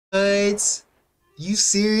What? You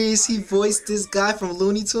serious? He voiced this guy from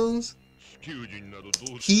Looney Tunes?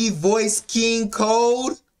 He voiced King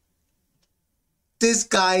Cold? This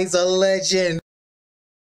guy is a legend.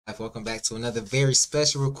 Welcome back to another very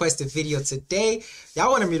special requested video today.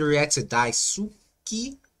 Y'all wanted me to react to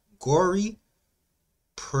Daisuke, Gori,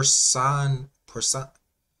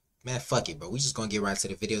 Man, fuck it, bro. We just gonna get right to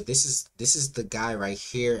the video. This is the guy right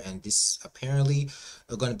here, and this apparently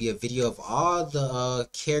gonna be a video of all the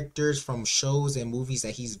characters from shows and movies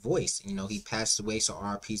that he's voiced. You know, he passed away, so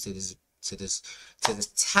RIP to this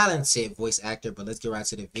talented voice actor. But let's get right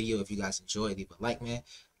to the video. If you guys enjoy, leave a like, man.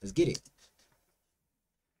 Let's get it.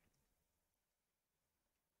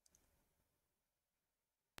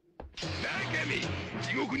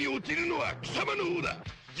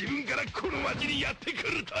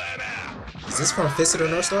 Is this from Fist of the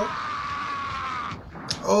North Star?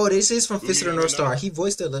 Oh, this is from Fist of the North Star. He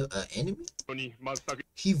voiced the enemy?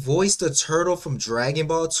 He voiced the turtle from Dragon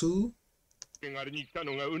Ball 2? I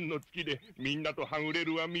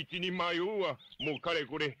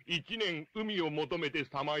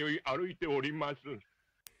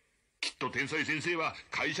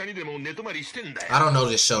don't know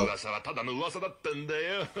this show.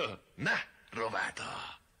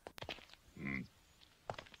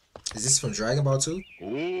 Is this from Dragon Ball 2?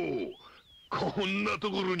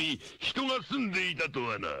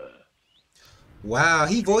 Wow,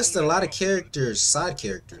 he voiced a lot of characters, side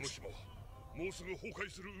characters.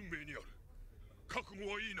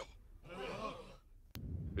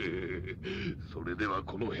 Is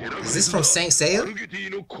this from Saint Seiya?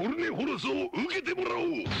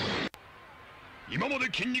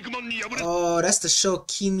 Oh, that's the show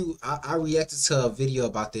Kinu. I reacted to a video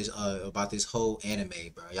about this whole anime,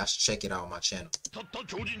 bro. Y'all should check it out on my channel.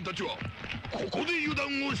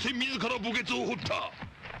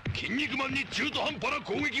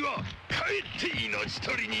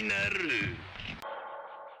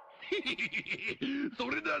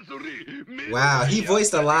 Wow, he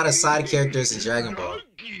voiced a lot of side characters in Dragon Ball.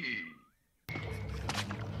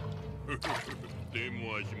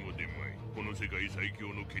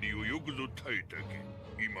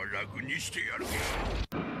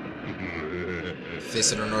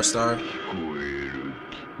 Fist of the North Star?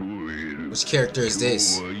 Which character is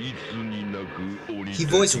this? He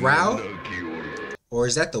voiced Rao? Or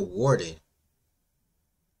is that the Warden?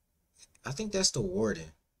 I think that's the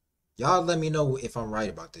Warden. Y'all let me know if I'm right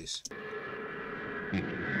about this.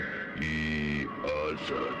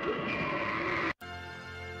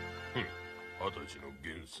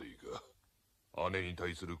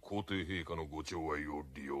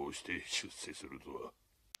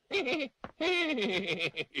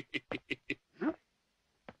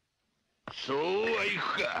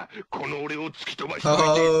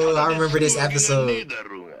 Oh, I remember this episode.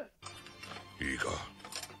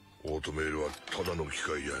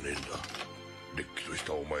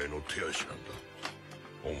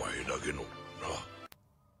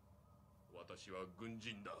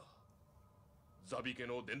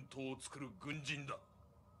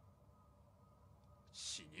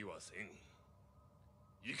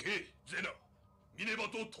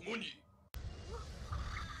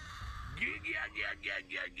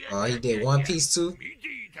 Oh, he did One Piece too?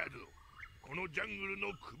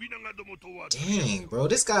 Dang, bro,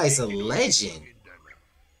 this guy's a legend.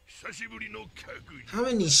 How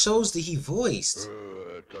many shows did he voice?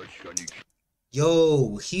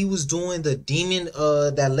 Yo, he was doing the demon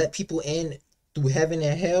that let people in through heaven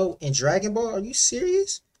and hell in Dragon Ball. Are you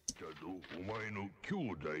serious?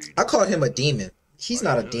 I called him a demon. He's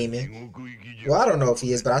not a demon. Well, I don't know if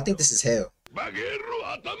he is, but I think this is hell.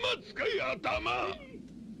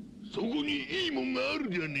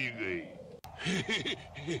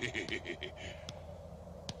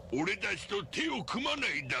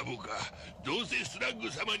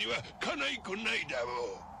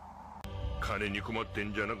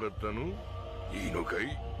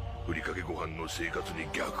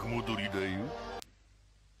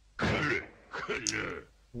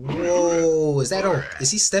 Whoa, is that on?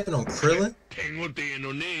 Is he stepping on Krillin?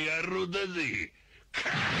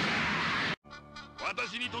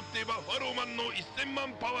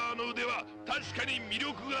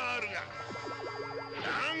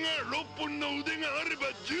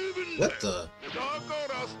 What the?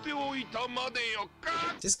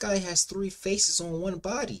 This guy has 3 faces on one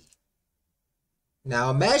body.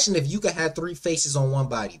 Now imagine if you could have 3 faces on one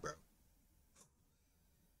body, bro.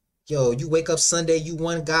 Yo, you wake up Sunday, you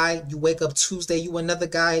one guy. You wake up Tuesday, you another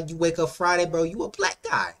guy. You wake up Friday, bro, you a black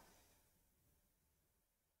guy.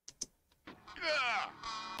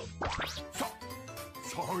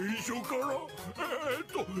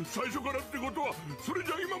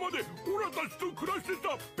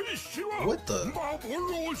 What the?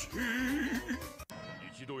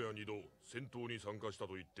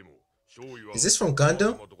 Is this from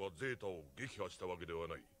Gundam?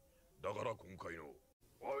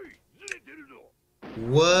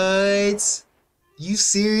 What? You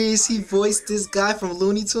serious? He voiced this guy from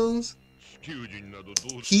Looney Tunes?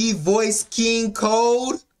 He voiced King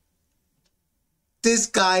Cold? This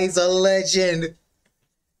guy's a legend.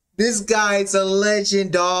 This guy's a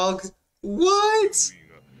legend, dog. What?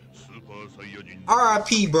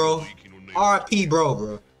 R.I.P. bro. R.I.P.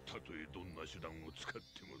 bro.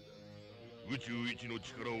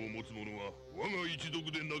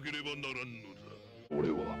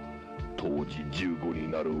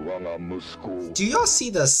 Do y'all see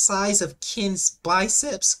the size of Ken's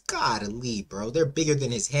biceps? Godly, bro. They're bigger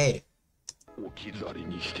than his head.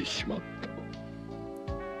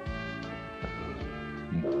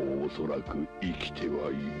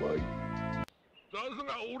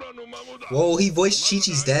 Whoa, he voiced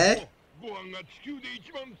Chi-Chi's dad?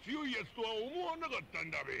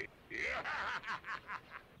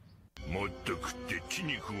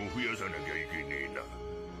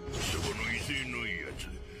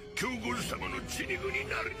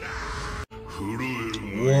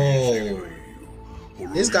 Whoa.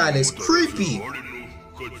 This guy looks creepy.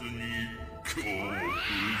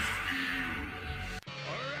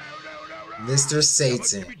 Mr.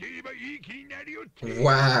 Satan.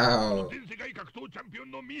 Wow.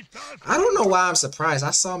 I don't know why I'm surprised. I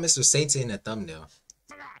saw Mr. Satan in the thumbnail.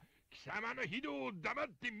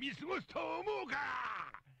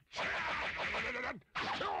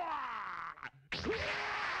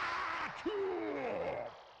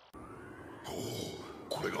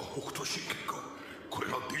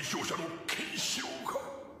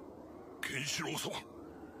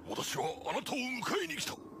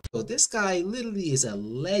 So this guy literally is a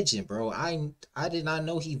legend, bro. I did not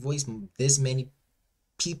know he voiced this many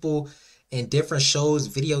people in different shows,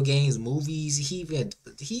 video games, movies. He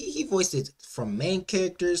voiced it from main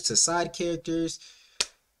characters to side characters.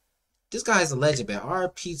 This guy is a legend, man.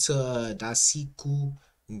 RP to Daisuke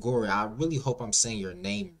Gori. I really hope I'm saying your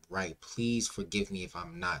name right. Please forgive me if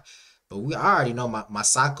I'm not. But I already know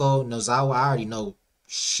Masako Nozawa. I already know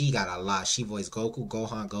she got a lot. She voiced Goku,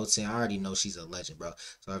 Gohan, Goten. I already know she's a legend, bro.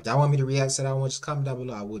 So if y'all want me to react to that one, just comment down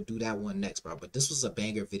below. I will do that one next, bro. But this was a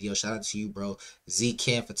banger video. Shout out to you, bro.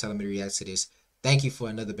 Z-Ken, for telling me to react to this. Thank you for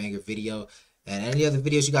another banger video. And any other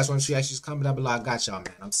videos you guys want to react to, just comment down below. I got y'all,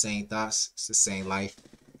 man. I'm saying thoughts. It's the same life.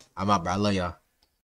 I'm out, bro. I love y'all.